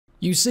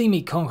You see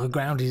me conquer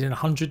grounded in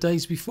 100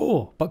 days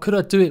before, but could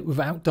I do it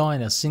without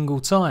dying a single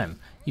time?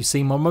 You've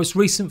seen my most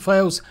recent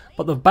fails,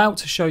 but the about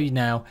to show you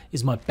now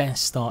is my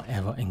best start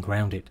ever in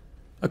grounded.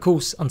 Of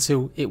course,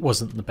 until it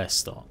wasn't the best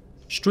start.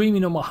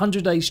 Streaming on my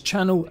 100 days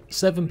channel,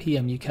 7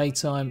 PM UK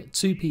time,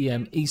 2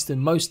 PM Eastern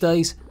most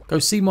days. Go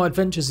see my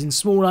adventures in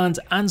Smallland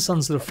and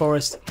Sons of the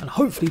Forest and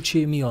hopefully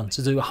cheer me on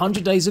to do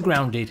 100 days of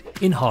grounded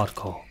in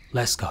hardcore.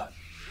 Let's go.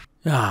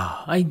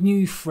 A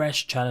new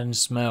fresh challenge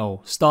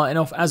smell. Starting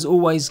off as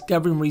always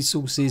gathering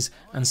resources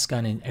and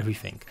scanning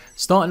everything.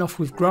 Starting off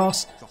with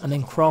grass and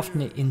then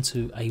crafting it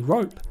into a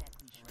rope.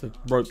 The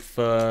rope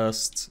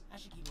first.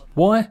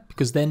 Why?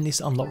 Because then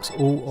this unlocks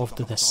all of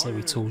the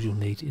necessary tools you'll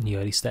need in the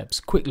early steps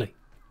quickly.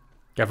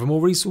 Gather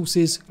more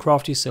resources,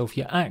 craft yourself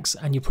your axe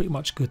and you're pretty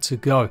much good to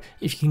go.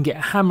 If you can get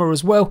a hammer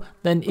as well,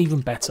 then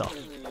even better.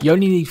 You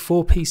only need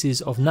 4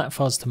 pieces of nat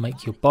fuzz to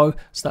make your bow,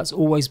 so that's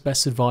always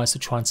best advice to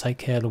try and take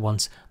care of the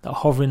ones that are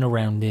hovering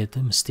around near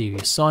the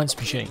mysterious science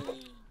machine.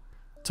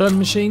 Turn the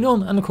machine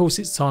on and of course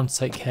it's time to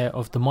take care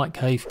of the mite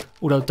cave,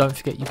 although don't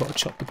forget you've got to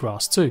chop the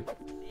grass too.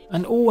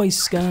 And always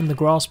scan the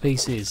grass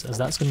pieces as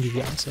that's going to give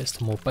you access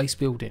to more base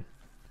building.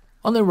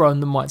 On their own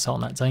the mites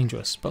aren't that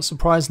dangerous, but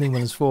surprisingly when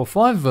there's 4 or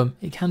 5 of them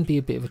it can be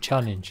a bit of a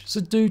challenge, so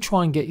do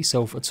try and get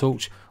yourself a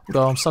torch,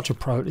 although I'm such a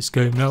pro at this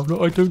game now that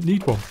I don't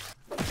need one.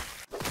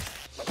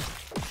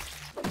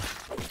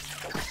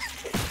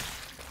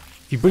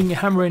 If you bring your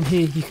hammer in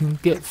here you can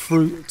get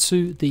through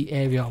to the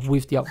area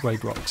with the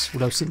upgrade rocks,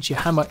 although since your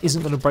hammer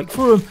isn't going to break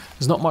through them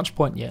there's not much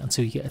point yet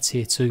until you get a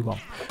tier 2 one.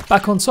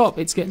 Back on top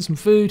it's getting some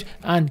food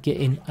and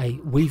getting a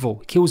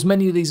weevil. Kill as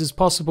many of these as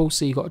possible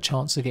so you've got a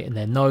chance of getting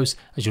their nose,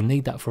 as you'll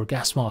need that for a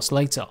gas mask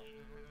later.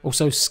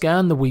 Also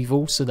scan the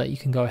weevil so that you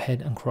can go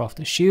ahead and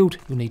craft a shield.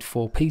 You'll need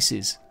 4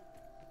 pieces.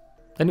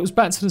 Then it was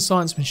back to the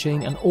science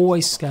machine and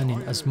always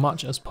scanning as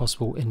much as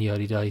possible in the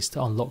early days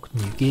to unlock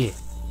new gear.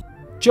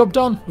 Job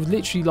done. With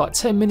literally like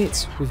 10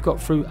 minutes we've got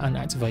through and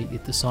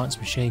activated the science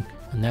machine,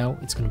 and now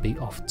it's going to be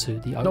off to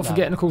the oak. Not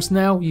forgetting of course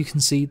now you can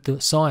see the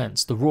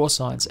science, the raw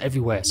science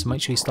everywhere, so make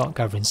sure you start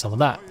gathering some of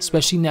that,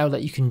 especially now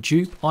that you can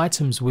dupe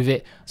items with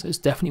it, so it's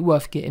definitely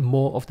worth getting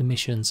more of the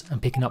missions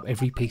and picking up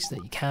every piece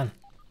that you can.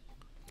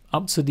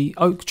 Up to the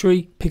oak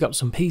tree, pick up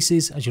some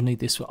pieces as you'll need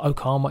this for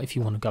oak armor if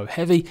you want to go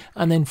heavy,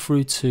 and then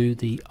through to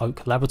the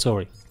oak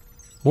laboratory.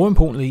 More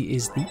importantly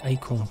is the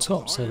acorn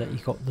top so that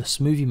you've got the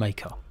smoothie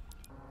maker.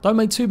 Don't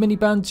make too many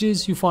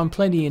bandages, you'll find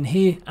plenty in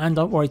here, and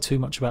don't worry too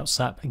much about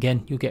sap,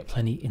 again you'll get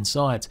plenty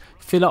inside.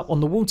 Fill up on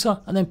the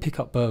water and then pick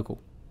up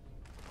burgle.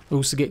 You'll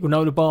also get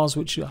granola bars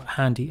which are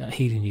handy at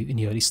healing you in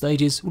the early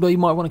stages, although you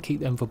might want to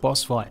keep them for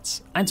boss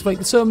fights. Activate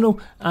the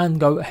terminal and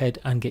go ahead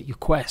and get your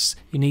quests.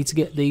 You need to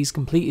get these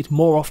completed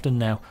more often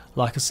now,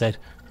 like I said,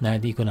 now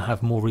that you're going to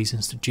have more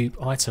reasons to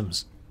dupe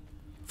items.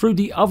 Through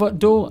the other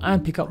door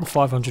and pick up the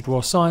 500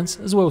 raw science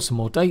as well as some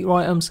more data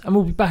items, and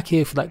we'll be back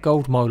here for that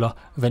gold molar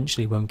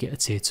eventually when we get a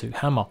tier 2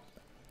 hammer.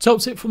 Top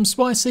tip from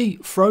Spicy,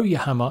 throw your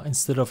hammer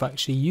instead of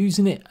actually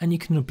using it and you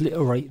can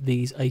obliterate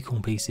these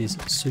acorn pieces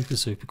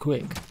super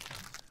quick.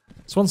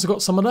 So once I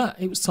got some of that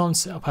it was time to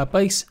set up our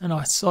base, and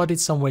I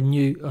decided somewhere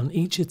new on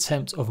each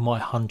attempt of my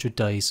 100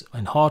 days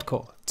in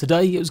hardcore.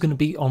 Today it was going to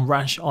be on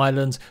Rash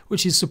Island,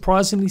 which is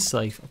surprisingly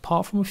safe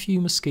apart from a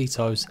few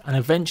mosquitoes and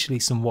eventually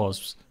some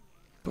wasps.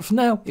 But for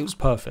now it was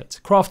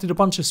perfect. Crafted a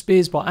bunch of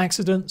spears by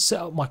accident, set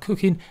up my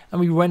cooking,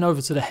 and we went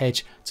over to the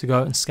hedge to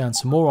go and scan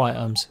some more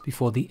items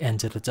before the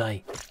end of the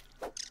day.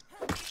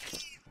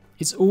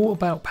 It's all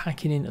about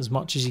packing in as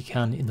much as you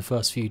can in the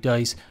first few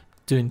days,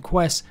 doing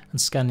quests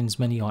and scanning as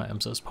many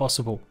items as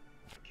possible.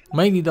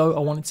 Mainly though I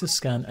wanted to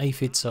scan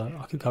aphid so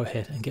I could go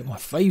ahead and get my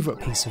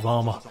favourite piece of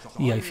armour,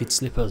 the aphid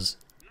slippers.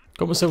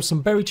 Got myself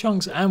some berry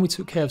chunks and we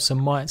took care of some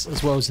mites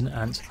as well as an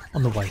ant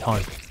on the way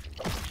home.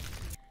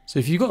 So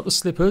if you've got the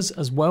slippers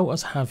as well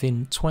as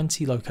having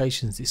 20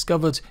 locations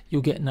discovered,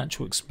 you'll get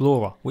Natural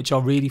Explorer, which I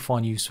really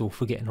find useful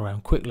for getting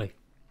around quickly.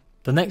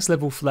 The next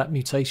level for that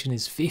mutation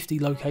is 50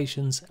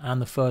 locations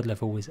and the third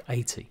level is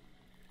 80.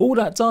 All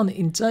that done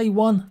in day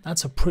 1,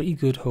 that's a pretty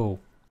good haul.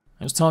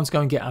 It was time to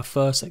go and get our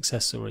first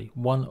accessory,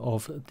 one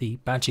of the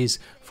badges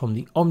from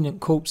the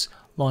Omniant Corpse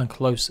lying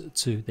close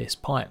to this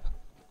pipe.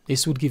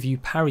 This would give you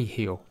parry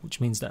heal, which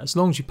means that as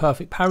long as you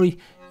perfect parry,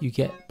 you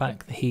get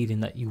back the healing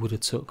that you would have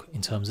took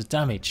in terms of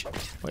damage.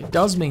 But it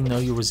does mean though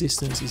your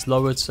resistance is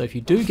lowered, so if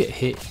you do get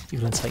hit,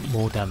 you're going to take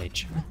more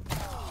damage.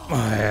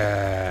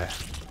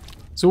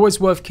 It's always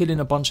worth killing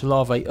a bunch of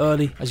larvae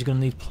early, as you're going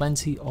to need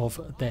plenty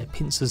of their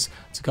pincers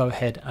to go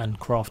ahead and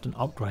craft an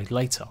upgrade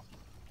later.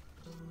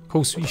 Of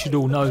course, you should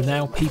all know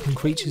now, peeping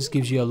creatures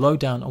gives you a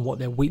lowdown on what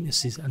their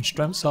weaknesses and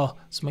strengths are,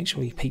 so make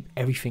sure you peep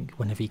everything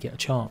whenever you get a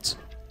chance.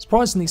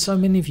 Surprisingly, so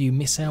many of you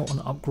miss out on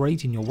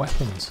upgrading your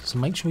weapons, so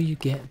make sure you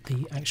get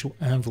the actual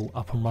anvil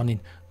up and running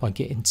by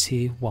getting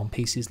tier 1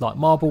 pieces like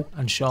marble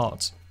and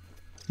shards.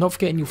 Not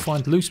forgetting you'll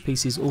find loose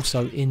pieces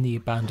also in the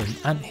abandoned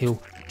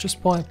anthill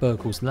just by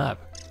Burgle's lab.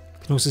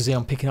 You can also see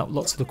I'm picking up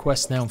lots of the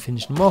quests now and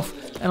finishing them off,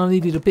 and I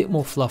needed a bit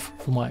more fluff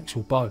for my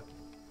actual bow.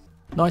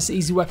 Nice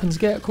easy weapon to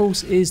get of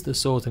course is the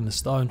Sword in the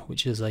Stone,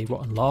 which is a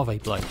rotten larvae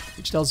blade,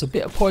 which does a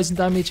bit of poison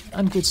damage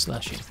and good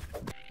slashing.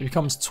 It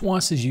becomes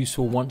twice as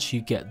useful once you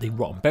get the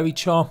rotten berry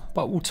charm,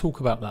 but we'll talk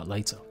about that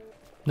later.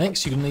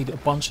 Next, you're going to need a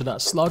bunch of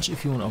that sludge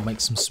if you want to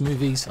make some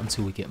smoothies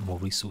until we get more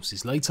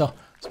resources later,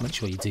 so make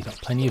sure you dig up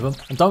plenty of them.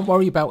 And don't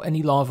worry about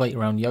any larvae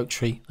around the oak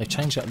tree, they've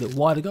changed that a little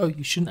while ago.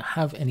 You shouldn't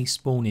have any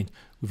spawning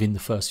within the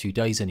first few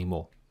days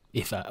anymore,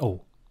 if at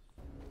all.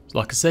 So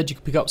like I said, you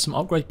can pick up some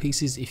upgrade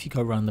pieces if you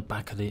go around the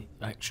back of the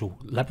actual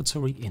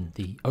laboratory in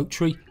the oak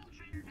tree.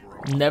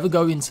 Never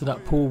go into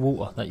that pool of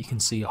water that you can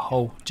see a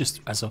hole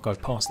just as I go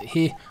past it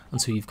here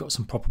until you've got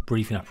some proper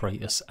breathing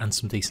apparatus and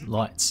some decent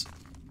lights.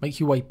 Make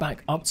your way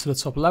back up to the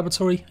top of the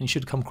laboratory and you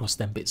should come across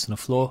them bits on the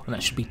floor, and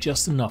that should be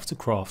just enough to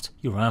craft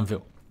your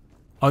anvil.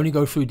 Only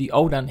go through the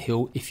old ant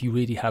hill if you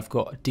really have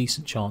got a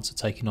decent chance of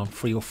taking on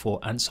 3 or 4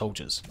 ant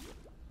soldiers.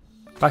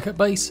 Back at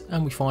base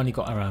and we finally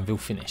got our anvil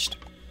finished.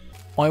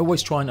 I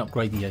always try and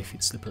upgrade the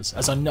aphid slippers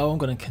as I know I'm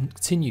going to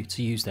continue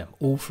to use them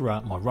all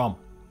throughout my run.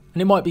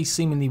 And it might be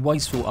seemingly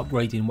wasteful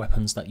upgrading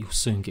weapons that you'll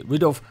soon get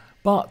rid of,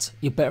 but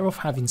you're better off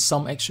having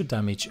some extra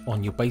damage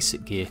on your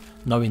basic gear,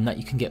 knowing that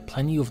you can get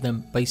plenty of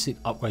them basic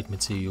upgrade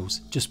materials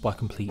just by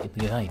completing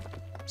the game.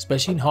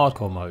 Especially in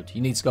hardcore mode,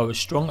 you need to go as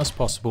strong as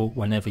possible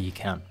whenever you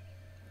can.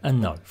 And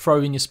no,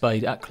 throwing your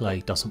spade at clay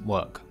doesn't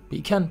work, but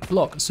you can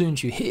block as soon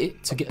as you hit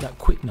it to get that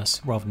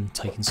quickness rather than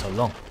taking so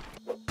long.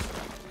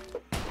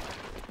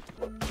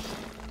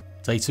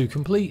 Day 2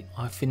 complete,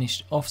 I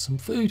finished off some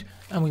food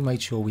and we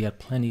made sure we had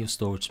plenty of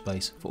storage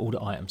space for all the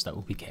items that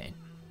we'll be getting.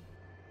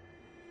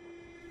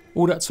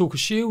 All that talk of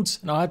shields,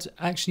 and I had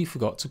actually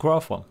forgot to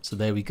craft one, so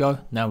there we go,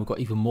 now we've got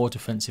even more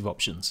defensive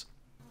options.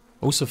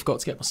 Also forgot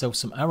to get myself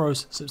some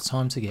arrows, so it's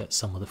time to get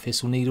some of the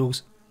thistle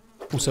needles.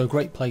 Also a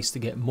great place to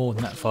get more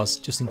than that fuzz,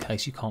 just in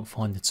case you can't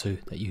find the 2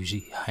 that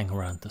usually hang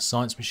around the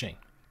science machine.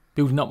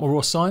 Building up my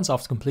raw science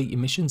after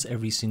completing missions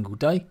every single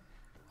day.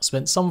 I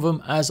spent some of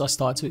them as I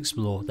started to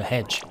explore the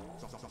hedge.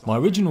 My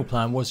original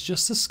plan was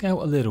just to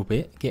scout a little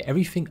bit, get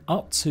everything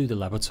up to the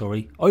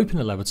laboratory, open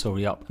the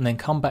laboratory up and then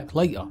come back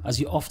later,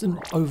 as you're often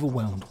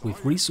overwhelmed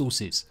with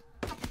resources.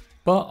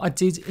 But I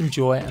did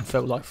enjoy it and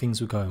felt like things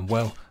were going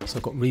well, so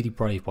I got really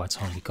brave by the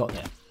time we got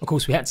there. Of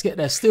course we had to get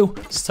there still,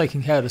 just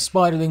taking care of the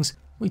spiderlings.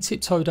 We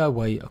tiptoed our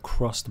way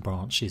across the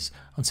branches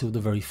until the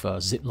very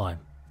first zip line.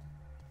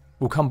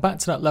 We'll come back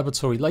to that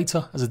laboratory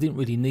later, as I didn't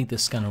really need the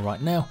scanner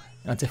right now,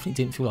 and I definitely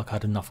didn't feel like I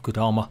had enough good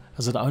armour,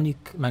 as I'd only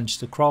managed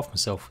to craft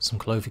myself some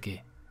clover gear.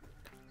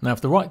 Now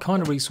with the right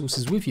kind of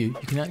resources with you,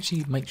 you can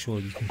actually make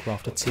sure you can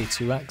craft a tier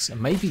 2 axe and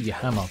maybe your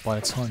hammer by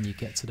the time you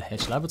get to the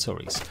hedge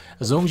laboratories.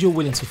 As long as you're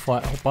willing to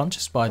fight a bunch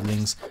of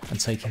spiderlings and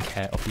taking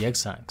care of the egg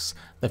sacs,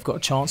 they've got a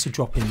chance of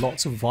dropping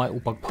lots of vital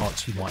bug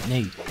parts you might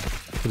need.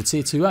 For the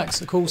tier 2 axe,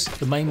 of course,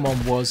 the main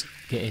one was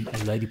getting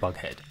a ladybug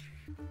head.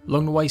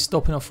 Along the way,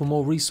 stopping off for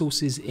more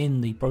resources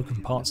in the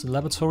broken parts of the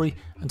laboratory,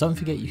 and don't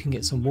forget you can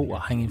get some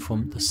water hanging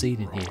from the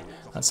ceiling here.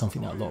 That's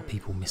something that a lot of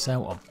people miss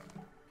out on.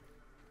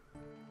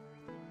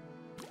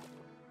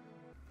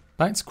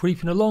 Back to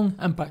creeping along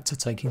and back to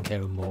taking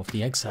care of more of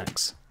the egg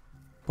sacs.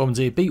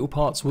 Bombardier beetle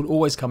parts will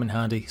always come in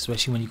handy,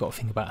 especially when you've got to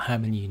think about how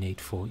many you need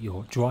for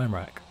your drying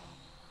rack.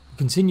 We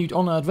continued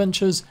on our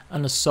adventures,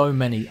 and there's so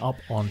many up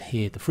on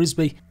here, the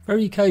frisbee.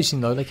 Very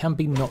occasionally though, they can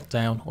be knocked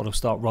down or they'll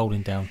start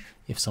rolling down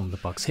if some of the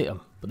bugs hit them.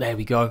 But there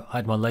we go, I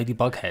had my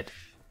ladybug head.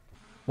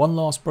 One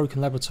last broken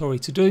laboratory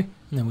to do,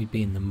 and then we'd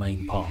be in the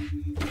main part.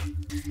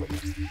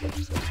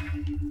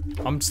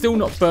 I'm still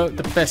not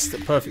the best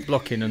at perfect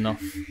blocking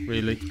enough,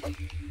 really.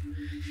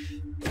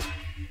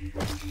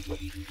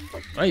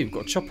 Hey, you've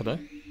got a chopper though.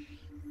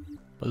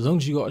 But as long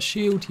as you've got a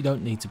shield, you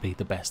don't need to be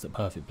the best at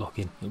perfect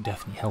blocking. It'll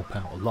definitely help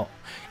out a lot.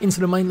 Into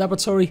the main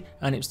laboratory,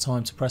 and it's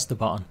time to press the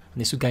button.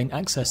 And this will gain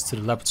access to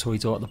the laboratory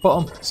door at the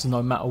bottom, so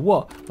no matter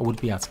what, I would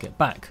be able to get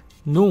back.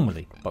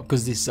 Normally, but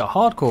because this is a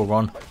hardcore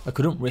run, I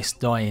couldn't risk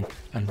dying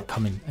and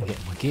coming and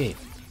getting my gear.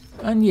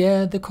 And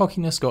yeah, the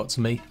cockiness got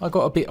to me. I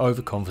got a bit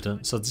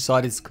overconfident, so I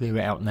decided to clear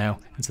it out now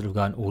instead of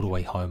going all the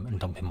way home and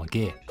dumping my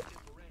gear.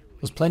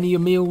 There's plenty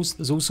of meals,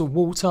 there's also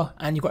water,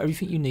 and you've got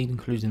everything you need,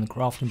 including the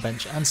crafting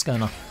bench and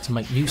scanner to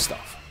make new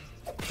stuff.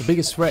 The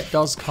biggest threat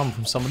does come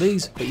from some of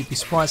these, but you'd be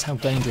surprised how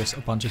dangerous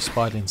a bunch of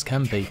spiderlings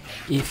can be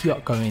if you're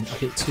going a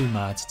bit too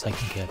mad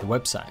taking care of the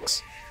web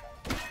sacs.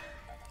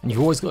 And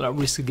you've always got that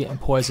risk of getting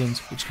poisoned,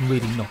 which can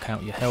really knock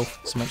out your health,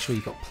 so make sure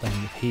you've got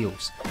plenty of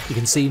heals. You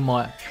can see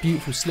my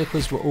beautiful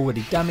slippers were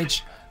already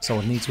damaged, so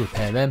I need to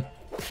repair them.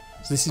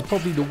 So this is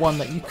probably the one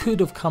that you could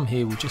have come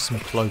here with just some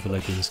clover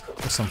leggings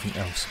or something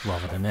else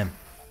rather than them.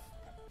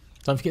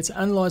 Don't forget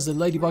to analyse the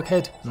ladybug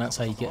head, and that's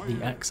how you get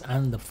the axe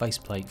and the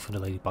faceplate for the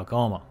ladybug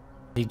armour.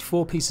 Need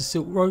 4 pieces of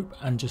silk rope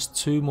and just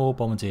 2 more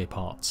bombardier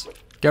parts.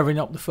 Gathering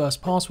up the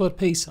first password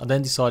piece, I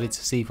then decided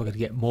to see if I could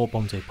get more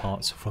bombardier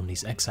parts from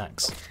these egg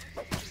sacs.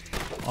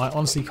 I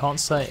honestly can't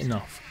say it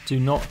enough, do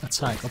not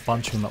attack a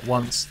bunch of them at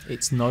once.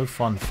 It's no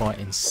fun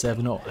fighting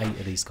 7 or 8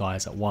 of these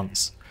guys at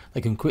once. They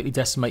can quickly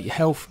decimate your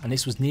health, and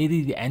this was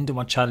nearly the end of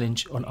my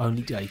challenge on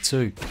only day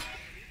 2.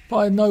 But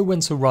I know when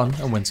to run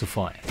and when to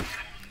fight.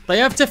 They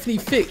have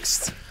definitely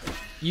fixed.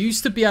 You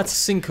used to be able to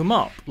sync them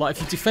up. Like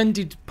if you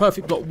defended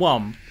Perfect Block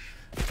 1,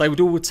 they would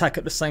all attack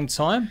at the same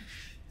time.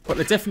 But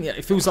they definitely,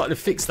 it feels like they've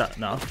fixed that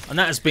now. And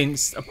that has been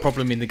a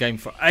problem in the game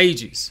for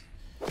ages.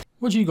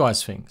 What do you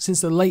guys think?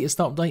 Since the latest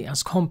update,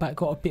 has combat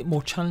got a bit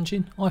more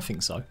challenging? I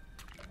think so.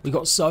 We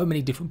got so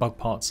many different bug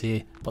parts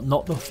here, but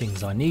not the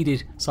things I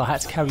needed, so I had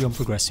to carry on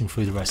progressing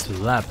through the rest of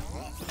the lab.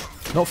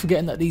 Not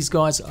forgetting that these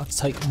guys are to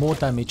take more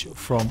damage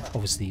from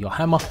obviously your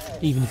hammer,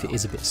 even if it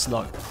is a bit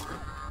slow.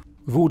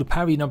 With all the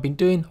parrying I've been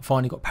doing, I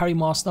finally got Parry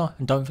Master,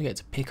 and don't forget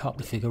to pick up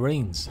the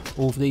figurines.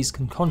 All of these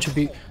can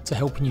contribute to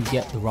helping you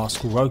get the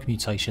Rascal Rogue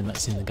mutation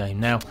that's in the game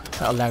now,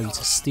 that allow you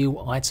to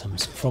steal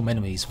items from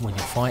enemies when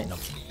you're fighting them.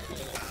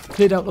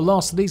 Cleared out the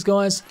last of these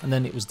guys, and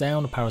then it was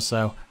down a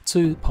parasail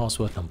to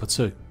password number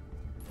 2.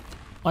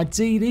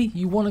 Ideally,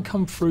 you want to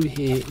come through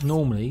here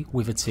normally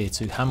with a tier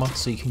 2 hammer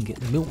so you can get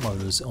the milk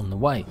molars on the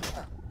way.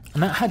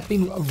 And that had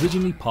been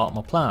originally part of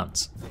my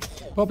plans.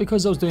 But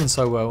because I was doing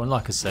so well, and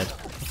like I said,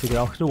 I figured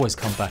I could always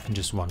come back and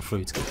just run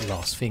through to get the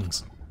last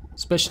things.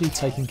 Especially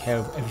taking care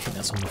of everything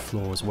that's on the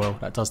floor as well,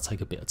 that does take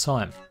a bit of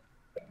time.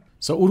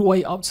 So all the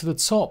way up to the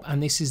top,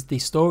 and this is the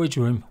storage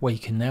room where you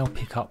can now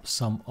pick up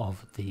some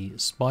of the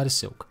spider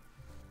silk.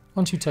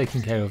 Once you've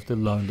taken care of the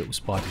lone little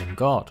spiderling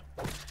guard.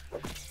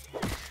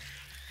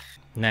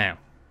 Now.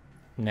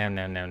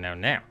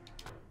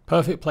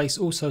 Perfect place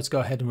also to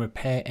go ahead and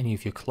repair any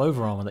of your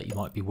clover armor that you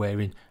might be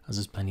wearing, as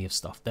there's plenty of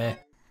stuff there.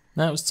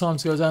 Now it's time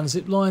to go down the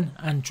zip line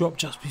and drop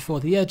just before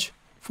the edge,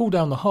 fall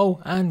down the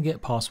hole and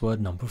get password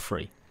number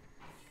 3.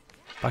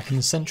 Back in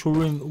the central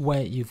room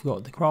where you've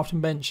got the crafting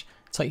bench,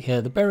 take care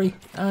of the berry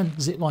and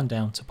zip line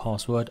down to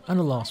password and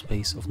the last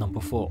piece of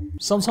number 4.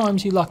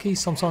 Sometimes you're lucky,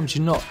 sometimes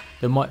you're not.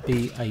 There might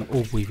be a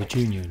Orb Weaver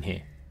Junior in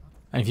here.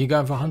 And if you're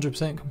going for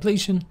 100%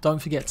 completion,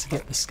 don't forget to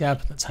get the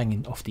scab that's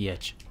hanging off the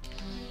edge.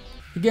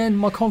 Again,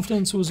 my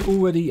confidence was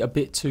already a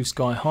bit too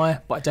sky high,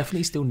 but I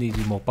definitely still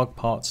needed more bug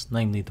parts,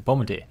 namely the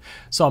bombardier.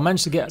 So I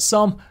managed to get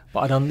some,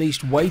 but I'd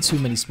unleashed way too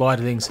many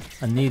spiderlings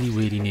and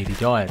nearly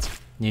died.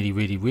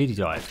 Nearly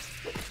died.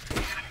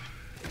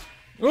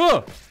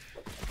 Oh!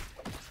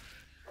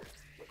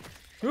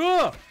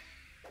 Oh!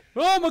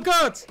 Oh my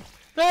god!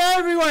 They're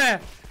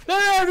everywhere!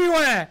 They're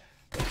everywhere!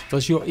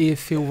 Does your ear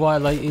feel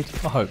violated?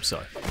 I hope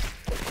so.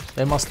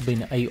 There must have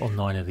been 8 or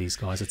 9 of these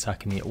guys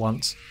attacking me at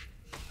once.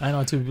 And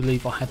I do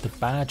believe I had the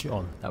badge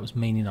on. That was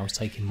meaning I was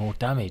taking more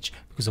damage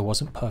because I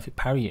wasn't perfect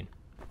parrying.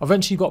 I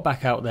eventually got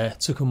back out there,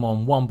 took them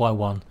on one by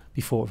one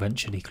before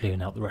eventually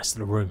clearing out the rest of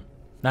the room.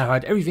 Now I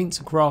had everything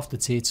to craft the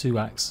tier 2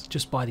 axe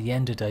just by the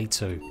end of day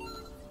 2.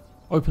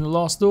 Open the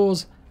last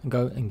doors and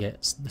go and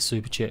get the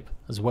super chip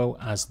as well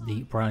as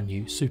the brand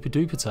new super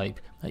duper tape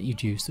that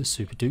you'd use to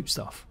super dupe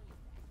stuff.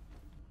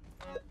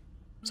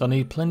 So I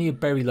need plenty of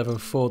berry leather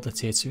for the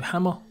tier 2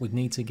 hammer. We'd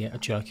need to get a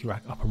jerky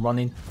rack up and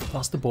running,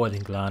 plus the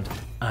boiling gland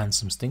and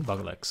some stink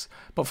bug legs.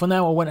 But for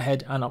now I went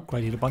ahead and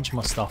upgraded a bunch of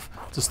my stuff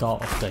to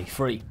start off day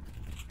 3.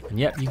 And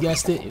yep, you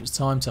guessed it, it was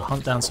time to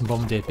hunt down some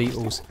bombardier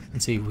beetles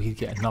and see if we could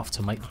get enough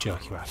to make the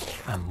jerky rack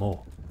and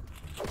more.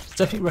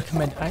 Definitely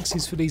recommend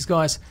axes for these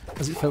guys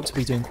as it felt to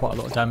be doing quite a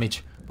lot of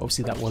damage, but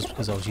obviously that was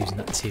because I was using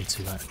that tier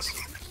 2 axe.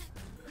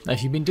 Now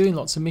if you've been doing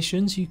lots of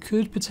missions, you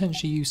could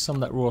potentially use some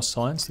of that raw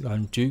science to go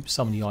and dupe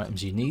some of the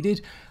items you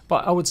needed,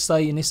 but I would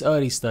say in this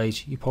early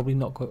stage you've probably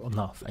not got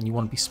enough and you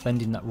want to be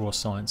spending that raw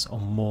science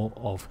on more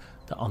of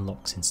the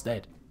unlocks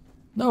instead.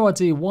 No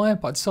idea why,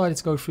 but I decided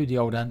to go through the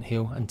old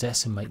anthill and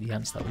decimate the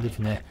ants that were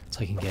living there,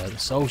 taking care of the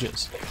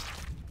soldiers.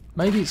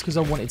 Maybe it's because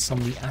I wanted some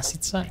of the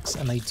acid sacks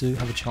and they do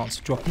have a chance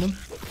of dropping them.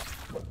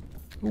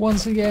 But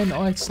once again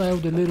I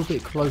sailed a little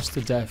bit close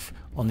to death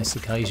on this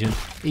occasion.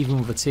 Even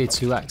with a tier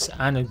 2 axe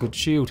and a good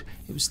shield,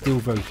 it was still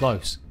very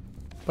close.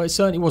 But it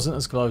certainly wasn't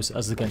as close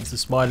as against the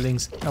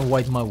spiderlings, and I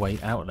waded my way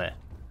out there.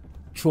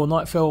 Before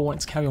night fell I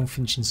wanted to carry on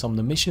finishing some of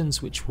the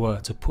missions, which were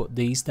to put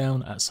these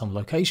down at some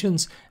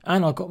locations,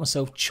 and I got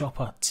myself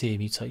chopper tier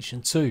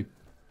mutation 2.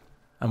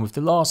 And with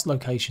the last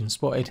location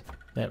spotted,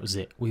 that was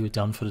it, we were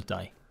done for the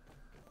day.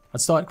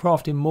 I'd started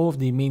crafting more of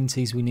the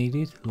amenities we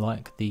needed,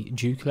 like the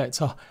dew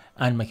collector,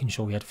 and making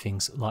sure we had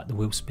things like the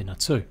wheel spinner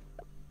too.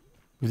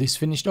 With this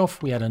finished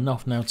off, we had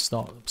enough now to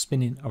start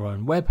spinning our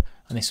own web,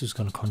 and this was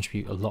going to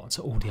contribute a lot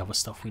to all the other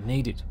stuff we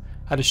needed.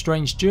 Had a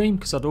strange dream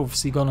because I'd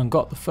obviously gone and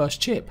got the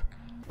first chip.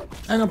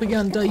 And I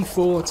began day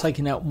 4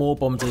 taking out more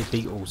bombardier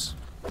beetles.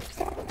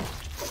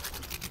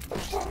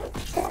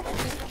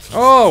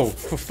 Oh,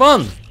 for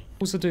fun!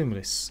 What was I doing with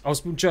this? I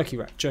was jerky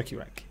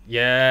rack.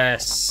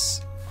 Yes!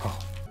 Oh.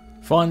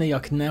 Finally, I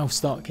can now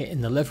start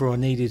getting the leather I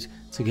needed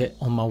to get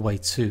on my way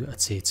to a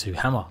tier 2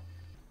 hammer.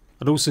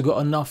 I'd also got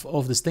enough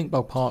of the stink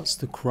bug parts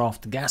to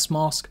craft the gas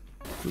mask,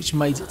 which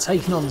made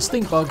taking on the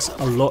stink bugs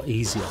a lot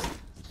easier.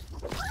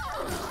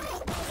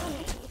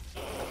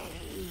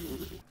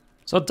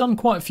 So I'd done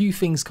quite a few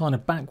things kind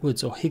of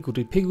backwards or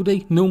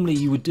higgledy-piggledy. Normally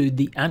you would do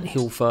the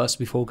anthill first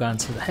before going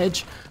to the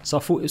hedge, so I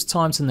thought it was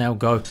time to now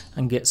go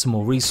and get some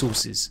more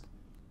resources.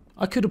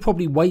 I could have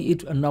probably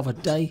waited another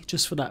day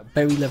just for that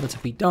berry leather to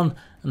be done,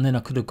 and then I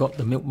could have got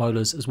the milk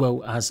molars as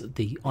well as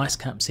the ice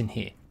caps in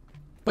here.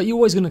 But you're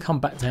always going to come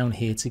back down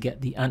here to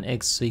get the ant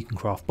eggs so you can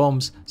craft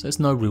bombs, so it's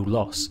no real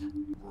loss.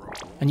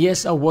 And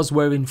yes, I was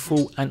wearing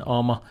full ant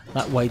armour,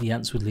 that way the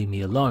ants would leave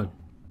me alone.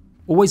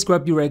 Always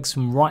grab your eggs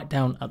from right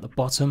down at the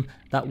bottom,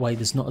 that way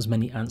there's not as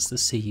many ants that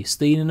see you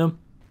stealing them,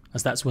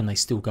 as that's when they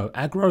still go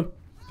aggro.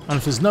 And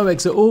if there's no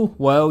eggs at all,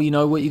 well, you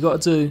know what you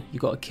got to do, you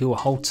got to kill a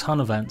whole ton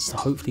of ants to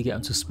hopefully get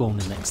them to spawn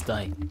the next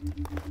day.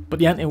 But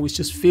the anthill was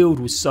just filled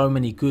with so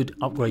many good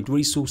upgrade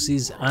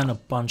resources and a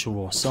bunch of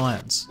raw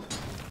science.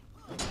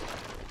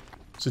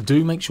 So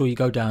do make sure you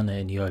go down there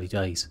in the early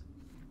days.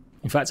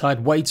 In fact, I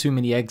had way too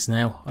many eggs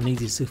now, I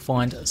needed to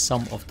find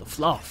some of the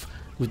fluff.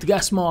 With the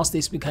gas mask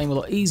this became a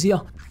lot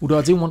easier, although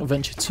I didn't want to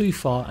venture too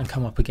far and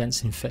come up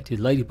against an infected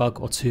ladybug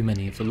or too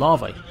many of the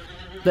larvae.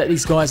 Let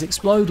these guys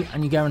explode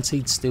and you're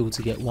guaranteed still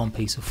to get one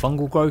piece of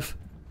fungal growth.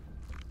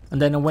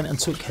 And then I went and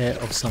took care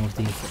of some of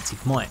the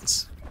infected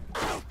mites,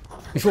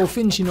 before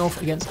finishing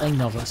off against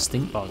another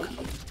stink bug.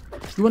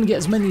 You want to get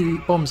as many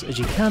bombs as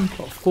you can,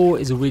 but 4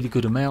 is a really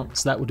good amount,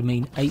 so that would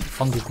mean 8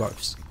 fungal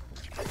growths.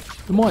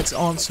 The mites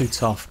aren't too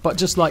tough, but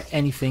just like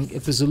anything,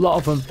 if there's a lot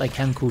of them, they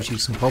can cause you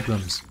some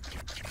problems.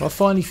 But I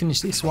finally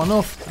finished this one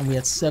off and we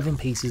had 7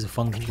 pieces of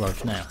fungal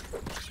growth now.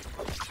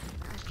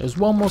 There's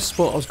one more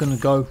spot I was going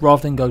to go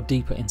rather than go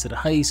deeper into the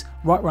haze,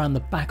 right around the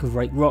back of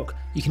Rake Rock.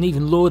 You can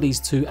even lure these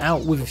two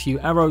out with a few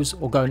arrows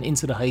or going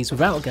into the haze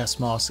without a gas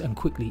mask and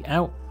quickly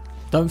out.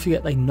 Don't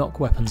forget they knock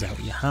weapons out of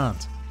your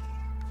hand.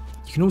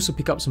 You can also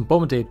pick up some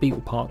bombardier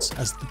beetle parts,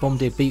 as the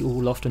bombardier beetle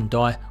will often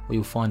die or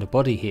you'll find a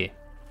body here.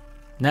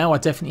 Now I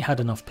definitely had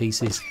enough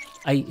pieces,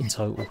 8 in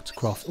total, to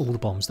craft all the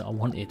bombs that I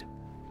wanted.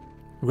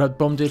 I grabbed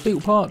bombardier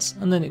beetle parts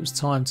and then it was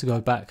time to go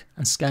back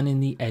and scan in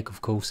the egg,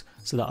 of course,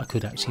 so that I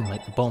could actually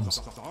make the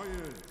bombs.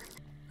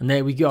 And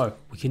there we go,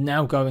 we can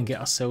now go and get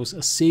ourselves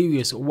a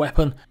serious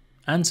weapon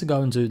and to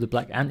go and do the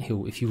black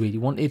anthill if you really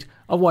wanted,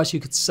 otherwise you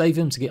could save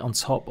them to get on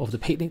top of the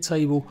picnic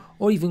table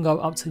or even go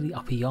up to the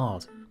upper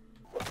yard.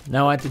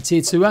 Now I had the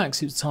tier 2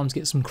 axe, it was time to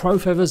get some crow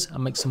feathers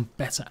and make some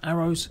better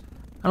arrows.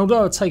 And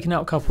although I've taken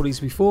out a couple of these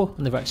before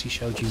and they've actually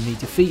showed you me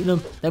defeating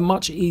them, they're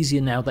much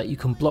easier now that you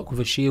can block with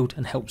a shield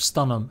and help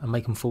stun them and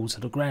make them fall to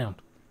the ground.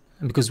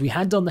 And because we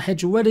had done the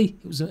hedge already,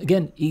 it was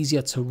again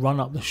easier to run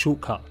up the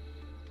shortcut.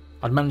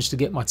 I'd managed to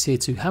get my tier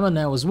 2 hammer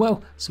now as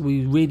well, so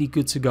we were really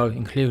good to go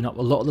in clearing up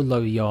a lot of the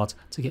lower yard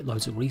to get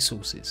loads of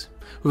resources.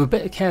 With a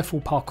bit of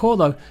careful parkour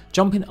though,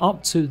 jumping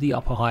up to the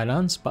upper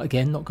highlands, but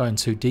again not going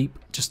too deep,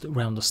 just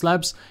around the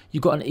slabs,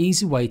 you've got an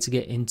easy way to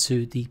get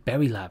into the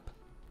berry lab.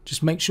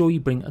 Just make sure you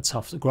bring a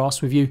tuft of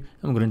grass with you,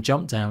 and we're going to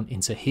jump down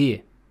into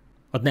here.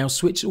 I'd now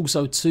switched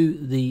also to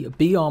the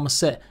bee armor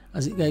set,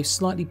 as it gave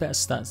slightly better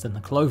stats than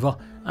the clover,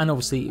 and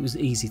obviously it was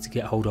easy to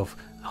get hold of,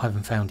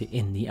 having found it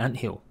in the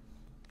anthill.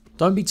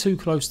 Don't be too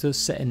close to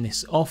setting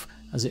this off,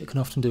 as it can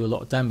often do a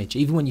lot of damage,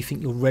 even when you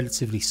think you're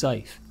relatively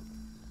safe.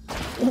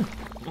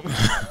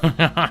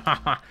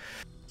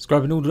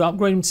 Grabbing all the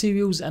upgrade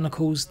materials and of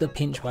course the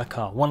pinch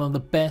whacker, one of the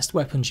best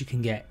weapons you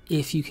can get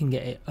if you can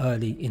get it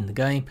early in the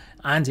game,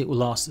 and it will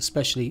last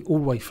especially all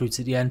the way through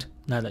to the end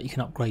now that you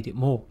can upgrade it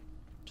more.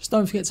 Just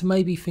don't forget to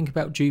maybe think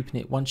about duping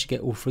it once you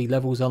get all 3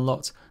 levels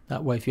unlocked,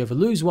 that way if you ever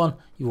lose one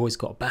you've always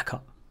got a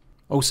backup.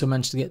 Also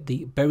managed to get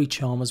the berry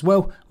charm as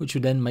well, which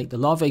would then make the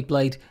larvae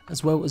blade,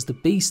 as well as the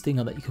bee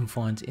stinger that you can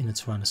find in the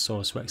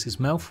Tyrannosaurus Rex's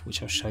mouth,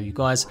 which I'll show you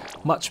guys,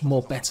 much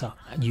more better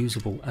and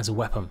usable as a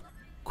weapon.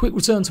 Quick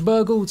return to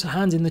Burgle to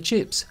hand in the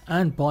chips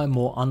and buy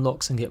more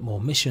unlocks and get more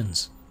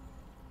missions.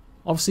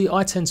 Obviously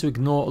I tend to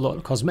ignore a lot of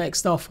the cosmetic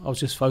stuff, I was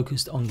just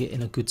focused on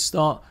getting a good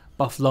start.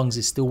 Buff lungs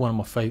is still one of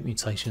my favourite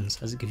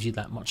mutations, as it gives you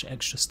that much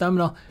extra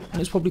stamina, and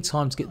it's probably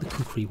time to get the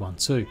cookery one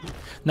too.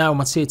 Now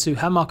my tier 2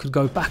 hammer could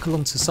go back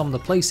along to some of the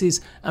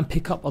places and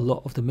pick up a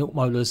lot of the milk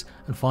molars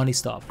and finally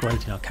start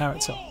upgrading our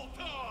character.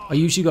 I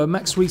usually go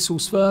max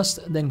resource first,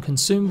 then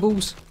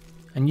consumables,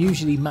 and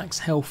usually max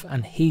health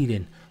and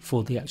healing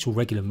for the actual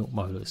regular milk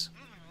molars.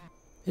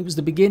 It was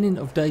the beginning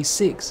of day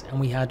 6 and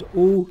we had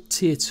all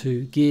tier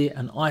 2 gear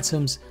and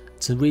items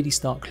to really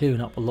start clearing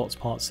up a lot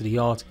of parts of the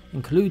yard,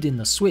 including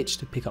the switch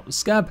to pick up the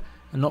scab,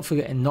 and not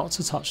forgetting not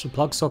to touch the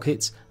plug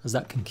sockets, as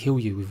that can kill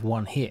you with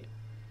one hit.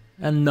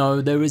 And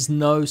no, there is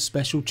no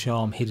special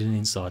charm hidden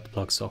inside the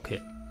plug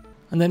socket.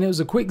 And then it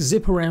was a quick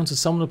zip around to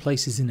some of the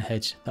places in the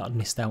hedge that I'd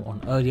missed out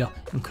on earlier,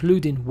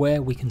 including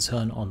where we can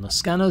turn on the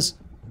scanners,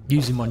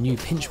 using my new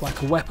pinch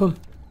whacker weapon.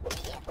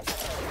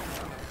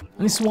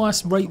 And this is why I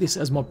rate this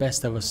as my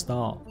best ever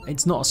start.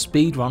 It's not a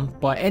speed run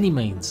by any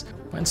means,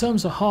 but in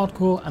terms of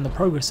hardcore and the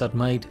progress I'd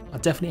made, I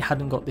definitely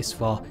hadn't got this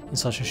far in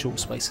such a short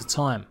space of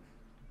time.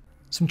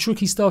 Some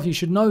tricky stuff you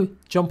should know: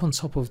 jump on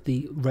top of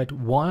the red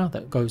wire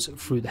that goes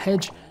through the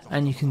hedge,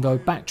 and you can go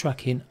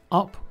backtracking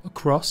up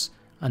across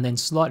and then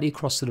slightly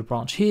across to the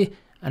branch here,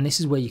 and this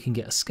is where you can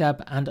get a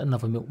scab and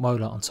another milk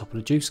molar on top of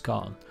the juice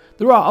carton.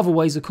 There are other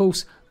ways of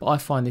course, but I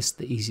find this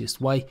the easiest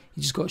way.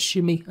 You just got to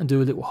shimmy and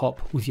do a little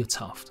hop with your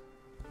tuft.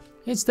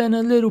 It's then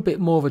a little bit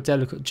more of a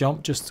delicate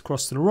jump just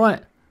across to the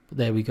right, but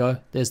there we go,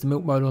 there's the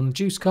milk molar on the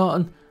juice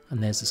carton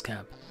and there's the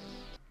scab.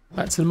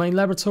 Back to the main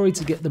laboratory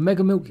to get the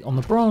mega milk on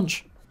the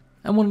branch,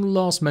 and one of the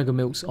last mega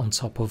milks on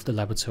top of the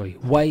laboratory,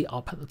 way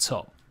up at the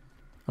top.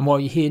 And while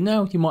you're here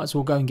now, you might as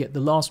well go and get the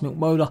last milk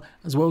molar,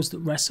 as well as the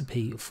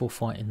recipe for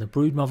fighting the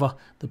broodmother,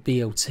 the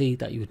BLT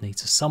that you would need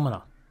to summon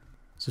her.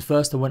 So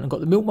first I went and got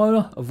the milk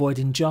molar,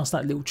 avoiding just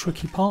that little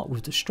tricky part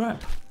with the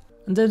strap,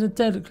 and then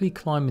delicately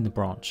climbing the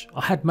branch.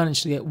 I had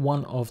managed to get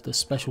one of the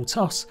special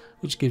tufts,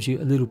 which gives you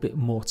a little bit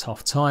more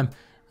tough time,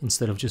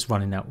 instead of just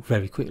running out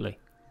very quickly.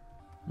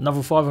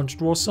 Another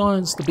 500 raw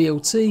science, the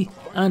BLT,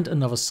 and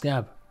another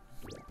scab.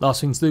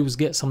 Last thing to do was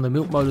get some of the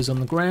milk molars on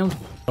the ground,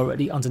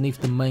 already underneath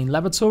the main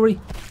laboratory.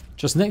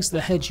 Just next to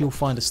the hedge you'll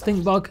find a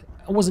stink bug.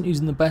 I wasn't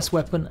using the best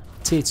weapon,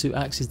 tier 2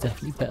 axe is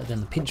definitely better than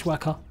the pinch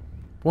whacker.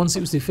 Once it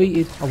was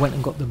defeated, I went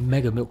and got the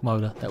mega milk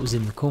molar that was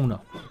in the corner.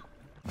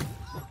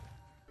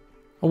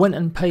 I went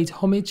and paid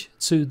homage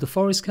to the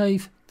forest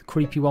cave, the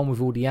creepy one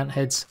with all the ant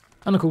heads,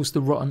 and of course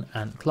the rotten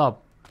ant club.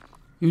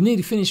 We were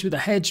nearly finished with the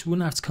hedge, we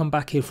wouldn't have to come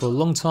back here for a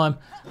long time,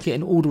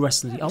 getting all the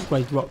rest of the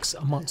upgrade rocks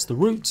amongst the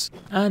roots,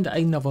 and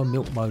another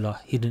milk molar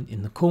hidden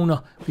in the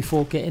corner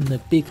before getting the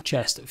big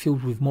chest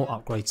filled with more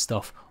upgrade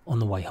stuff on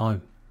the way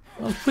home.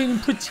 I was feeling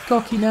pretty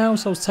cocky now,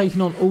 so I was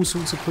taking on all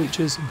sorts of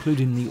creatures,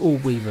 including the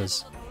orb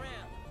weavers.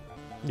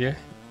 Yeah,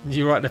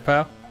 you right there,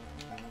 pal?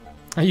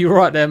 Are you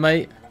right there,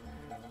 mate?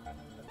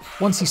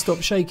 Once he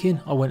stopped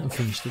shaking, I went and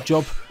finished the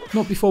job,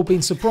 not before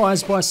being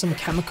surprised by some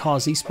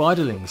kamikaze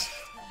spiderlings.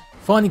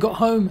 Finally got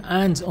home,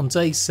 and on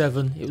day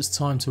 7 it was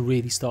time to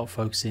really start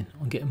focusing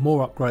on getting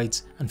more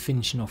upgrades and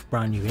finishing off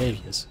brand new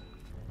areas.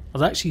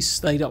 I'd actually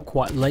stayed up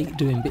quite late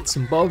doing bits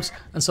and bobs,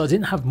 and so I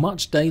didn't have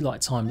much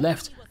daylight time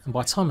left, and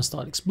by the time I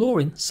started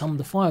exploring, some of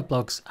the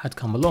firebugs had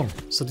come along,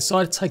 so I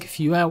decided to take a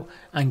few out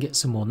and get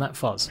some more gnat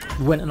fuzz.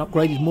 We went and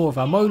upgraded more of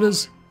our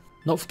molars,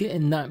 not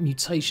forgetting that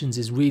mutations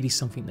is really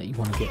something that you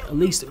want to get at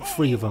least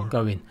 3 of them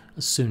going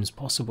as soon as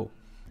possible.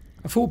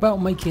 I thought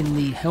about making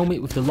the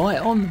helmet with the light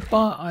on,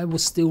 but I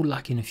was still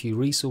lacking a few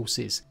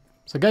resources.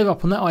 So I gave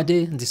up on that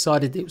idea and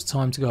decided it was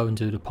time to go and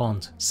do the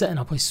pond. Setting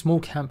up a small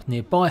camp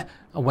nearby,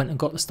 I went and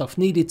got the stuff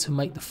needed to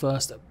make the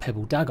first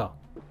pebble dagger.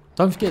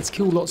 Don't forget to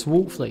kill lots of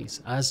water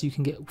fleas, as you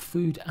can get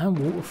food and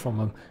water from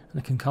them,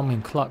 and they can come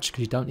in clutch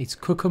because you don't need to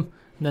cook them,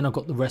 and then I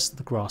got the rest of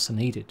the grass I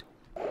needed.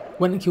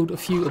 Went and killed a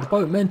few of the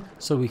boatmen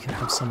so we could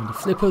have some of the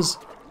flippers.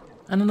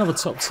 And another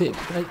top tip,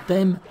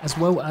 them as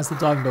well as the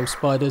diving bell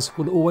spiders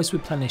will always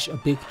replenish a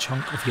big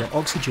chunk of your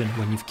oxygen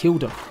when you've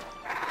killed them.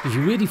 If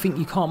you really think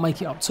you can't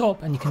make it up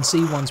top and you can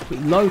see one's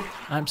pretty low,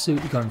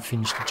 absolutely go and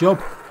finish the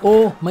job,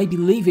 or maybe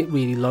leave it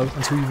really low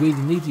until you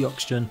really need the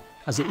oxygen,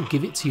 as it will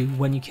give it to you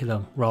when you kill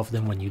them rather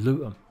than when you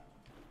loot them.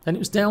 Then it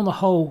was down the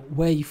hole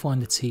where you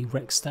find the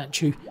T-Rex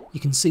statue.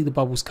 You can see the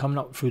bubbles coming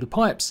up through the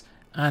pipes,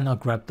 and I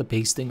grabbed the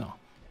bee stinger.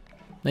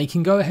 Now you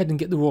can go ahead and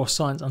get the raw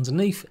science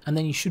underneath, and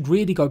then you should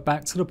really go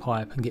back to the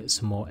pipe and get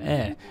some more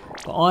air.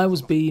 But I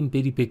was being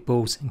Billy Big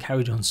Balls and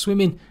carried on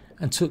swimming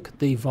and took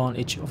the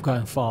advantage of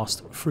going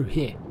fast through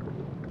here.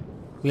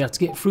 We have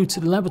to get through to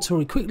the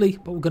laboratory quickly,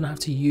 but we're going to have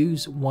to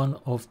use one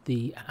of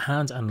the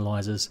hand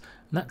analyzers,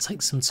 and that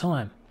takes some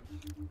time.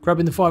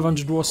 Grabbing the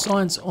 500 raw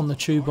science on the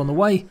tube on the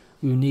way,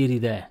 we were nearly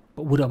there,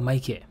 but would I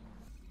make it?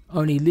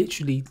 Only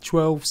literally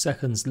 12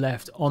 seconds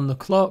left on the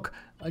clock.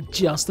 I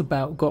just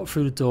about got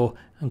through the door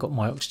and got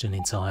my oxygen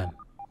in time.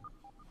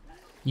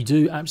 You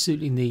do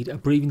absolutely need a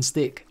breathing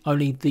stick,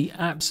 only the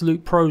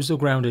absolute pros or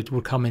grounded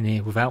will come in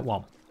here without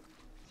one.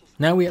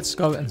 Now we had to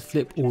go and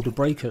flip all the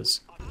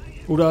breakers.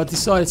 Although I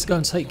decided to go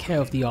and take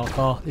care of the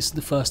RK, this is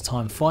the first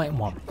time fighting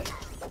one.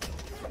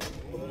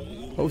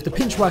 But with the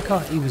pinch whacker,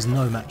 he was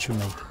no match for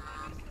me.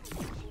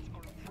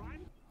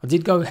 I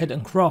did go ahead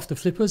and craft the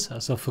flippers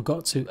as I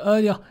forgot to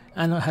earlier,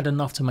 and I had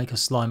enough to make a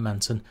slime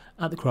lantern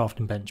at the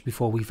crafting bench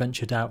before we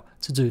ventured out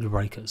to do the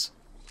breakers.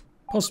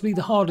 Possibly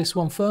the hardest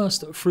one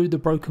first, through the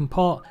broken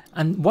part,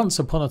 and once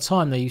upon a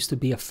time there used to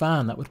be a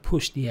fan that would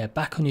push the air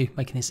back on you,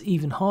 making this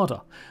even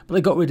harder, but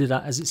they got rid of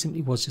that as it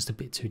simply was just a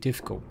bit too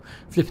difficult.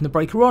 Flipping the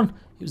breaker on,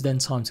 it was then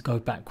time to go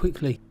back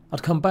quickly.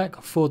 I'd come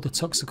back for the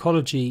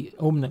toxicology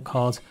ornament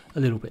card a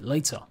little bit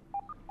later.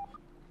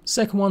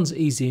 Second one's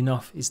easy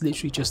enough, it's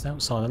literally just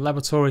outside the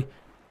laboratory,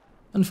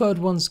 and third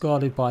one's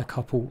guarded by a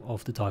couple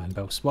of the diving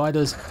bell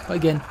spiders, but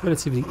again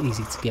relatively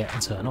easy to get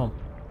and turn on.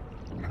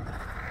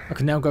 I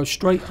can now go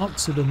straight up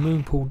to the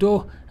moon pool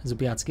door, as I'll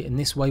be able to get in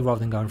this way rather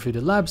than going through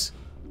the labs,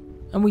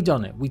 and we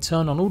done it. We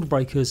turned on all the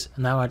breakers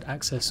and now had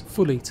access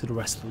fully to the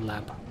rest of the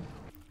lab.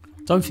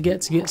 Don't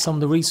forget to get some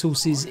of the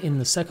resources in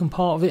the second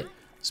part of it,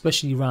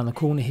 especially around the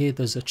corner here.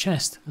 There's a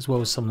chest as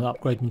well as some of the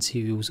upgrade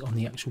materials on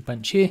the actual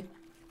bench here.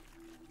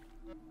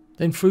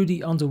 Then through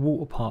the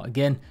underwater part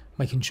again,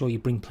 making sure you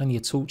bring plenty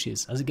of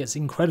torches as it gets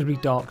incredibly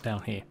dark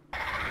down here.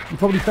 You're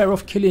probably better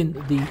off killing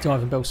the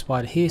diving bell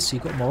spider here so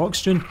you've got more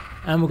oxygen,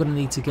 and we're going to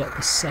need to get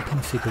the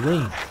second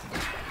figurine.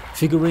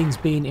 Figurines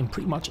being in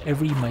pretty much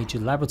every major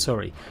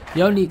laboratory.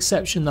 The only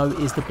exception though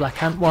is the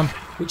black ant one,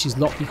 which is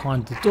locked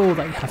behind the door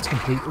that you have to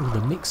complete all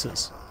the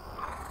mixers.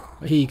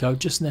 But here you go,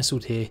 just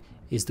nestled here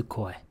is the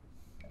koi.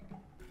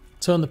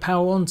 Turn the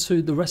power on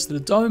to the rest of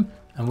the dome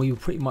and we were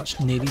pretty much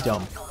nearly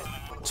done.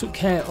 Took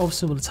care of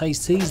some of the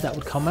tasties that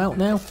would come out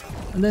now,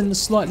 and then the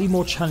slightly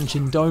more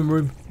challenging dome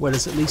room where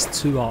there's at least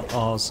 2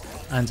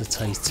 RRs and a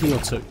tasty or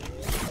 2.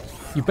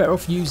 You're better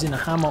off using a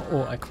hammer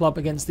or a club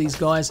against these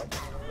guys,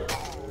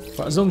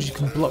 but as long as you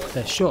can block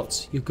their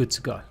shots, you're good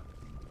to go.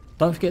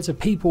 Don't forget to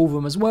peep all of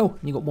them as well, and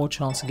you've got more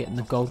chance of getting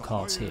the gold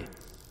cards here.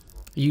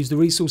 I used the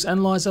resource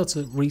analyzer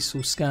to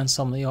resource scan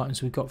some of the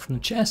items we got from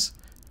the chest,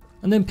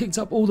 and then picked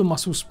up all the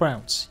muscle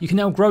sprouts. You can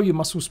now grow your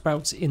muscle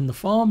sprouts in the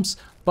farms,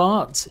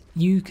 but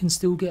you can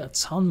still get a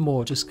ton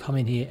more just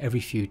coming here every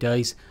few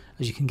days,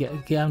 as you can get a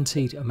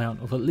guaranteed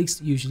amount of at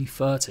least usually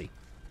 30.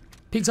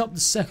 Picked up the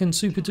second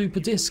super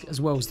duper disc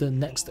as well as the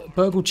next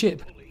burgle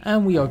chip,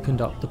 and we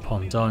opened up the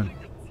pond dome.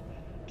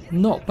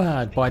 Not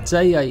bad, by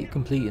day 8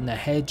 completing the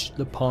hedge,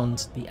 the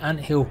pond, the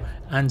anthill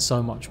and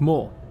so much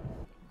more.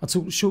 I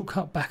took the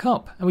shortcut back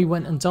up and we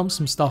went and dumped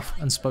some stuff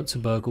and spoke to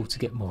Burgle to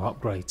get more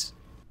upgrades.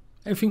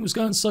 Everything was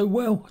going so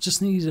well, I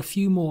just needed a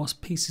few more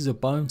pieces of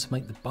bone to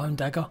make the bone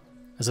dagger,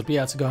 as I'd be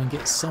able to go and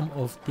get some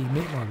of the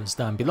meat rollers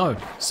down below.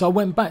 So I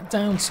went back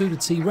down to the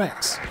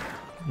T-Rex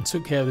and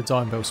took care of the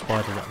dime bell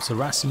spider that was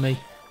harassing me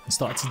and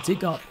started to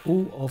dig up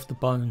all of the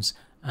bones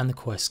and the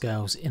quest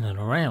scales in and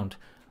around.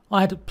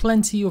 I had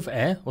plenty of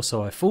air, or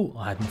so I thought.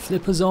 I had my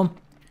flippers on,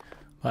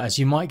 but as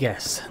you might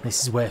guess,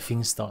 this is where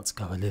things start to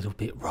go a little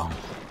bit wrong.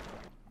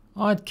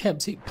 I'd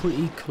kept it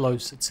pretty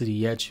close to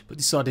the edge, but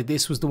decided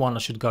this was the one I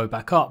should go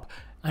back up,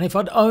 and if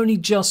I'd only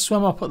just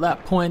swum up at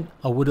that point,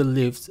 I would have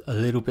lived a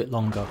little bit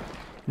longer.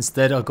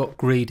 Instead I got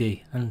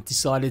greedy and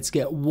decided to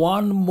get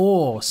one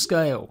more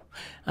scale,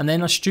 and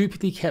then I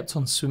stupidly kept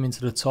on swimming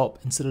to the top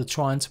instead of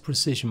trying to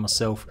precision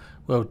myself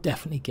where I would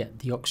definitely get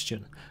the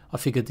oxygen. I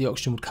figured the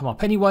oxygen would come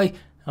up anyway,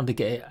 and I'd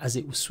get it as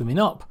it was swimming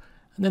up,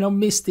 and then I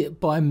missed it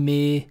by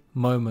mere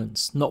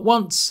moments. Not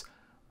once,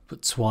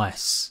 but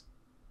twice.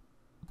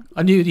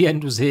 I knew the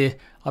end was here.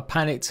 I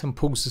panicked and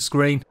paused the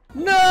screen.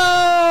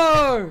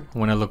 No!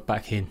 When I looked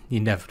back in, the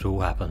inevitable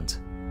happened.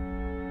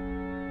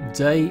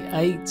 Day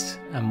 8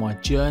 and my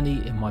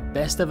journey in my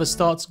best ever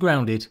start to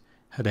Grounded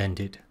had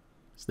ended.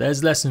 So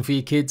there's a lesson for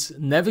you kids.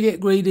 Never get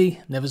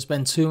greedy, never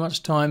spend too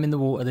much time in the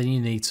water than you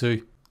need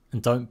to,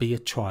 and don't be a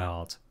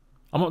tryhard.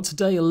 I'm up to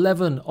day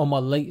 11 on my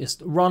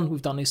latest run.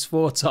 We've done this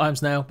 4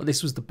 times now, but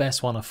this was the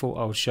best one I thought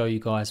I would show you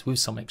guys with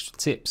some extra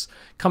tips.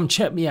 Come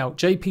check me out,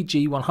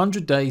 JPG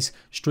 100 days,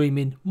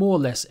 streaming more or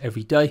less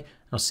every day,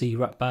 and I'll see you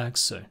rat bags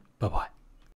soon. Bye bye.